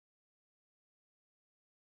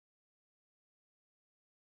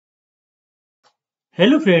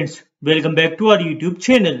Hello friends, welcome back to our YouTube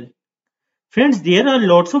channel. Friends, there are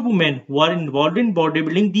lots of women who are involved in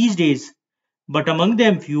bodybuilding these days, but among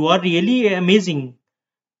them few are really amazing.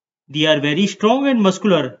 They are very strong and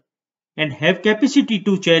muscular and have capacity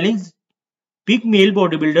to challenge big male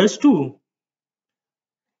bodybuilders too.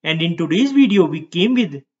 And in today's video we came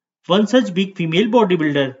with one such big female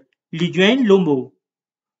bodybuilder, Lobo,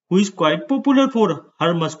 who is quite popular for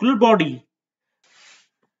her muscular body.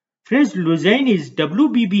 Friends, Luzanne is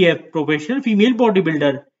WBBF professional female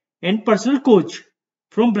bodybuilder and personal coach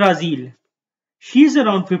from Brazil. She is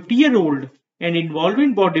around 50-year-old and involved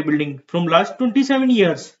in bodybuilding from last 27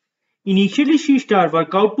 years. Initially she started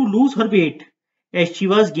workout to lose her weight as she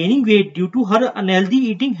was gaining weight due to her unhealthy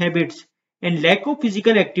eating habits and lack of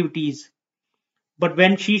physical activities. But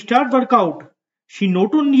when she started workout, she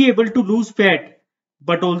not only able to lose fat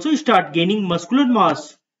but also start gaining muscular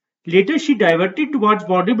mass. Later she diverted towards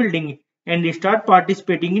bodybuilding and started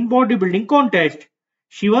participating in bodybuilding contests.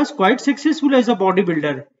 She was quite successful as a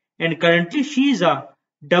bodybuilder and currently she is a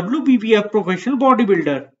WBBF professional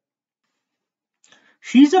bodybuilder.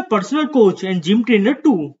 She is a personal coach and gym trainer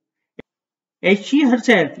too, as she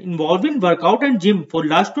herself involved in workout and gym for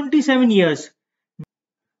last 27 years.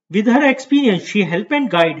 With her experience, she help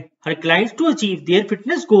and guide her clients to achieve their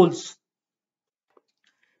fitness goals.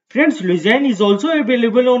 Friends, Luzanne is also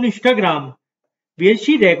available on Instagram, where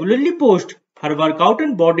she regularly posts her workout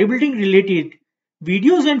and bodybuilding related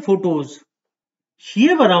videos and photos. She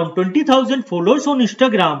have around 20,000 followers on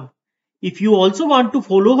Instagram. If you also want to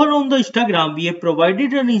follow her on the Instagram, we have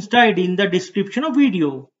provided an Insta ID in the description of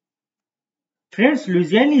video. Friends,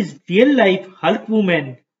 Luzanne is real life Hulk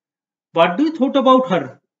woman. What do you thought about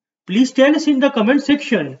her? Please tell us in the comment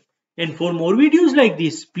section. And for more videos like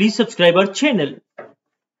this, please subscribe our channel.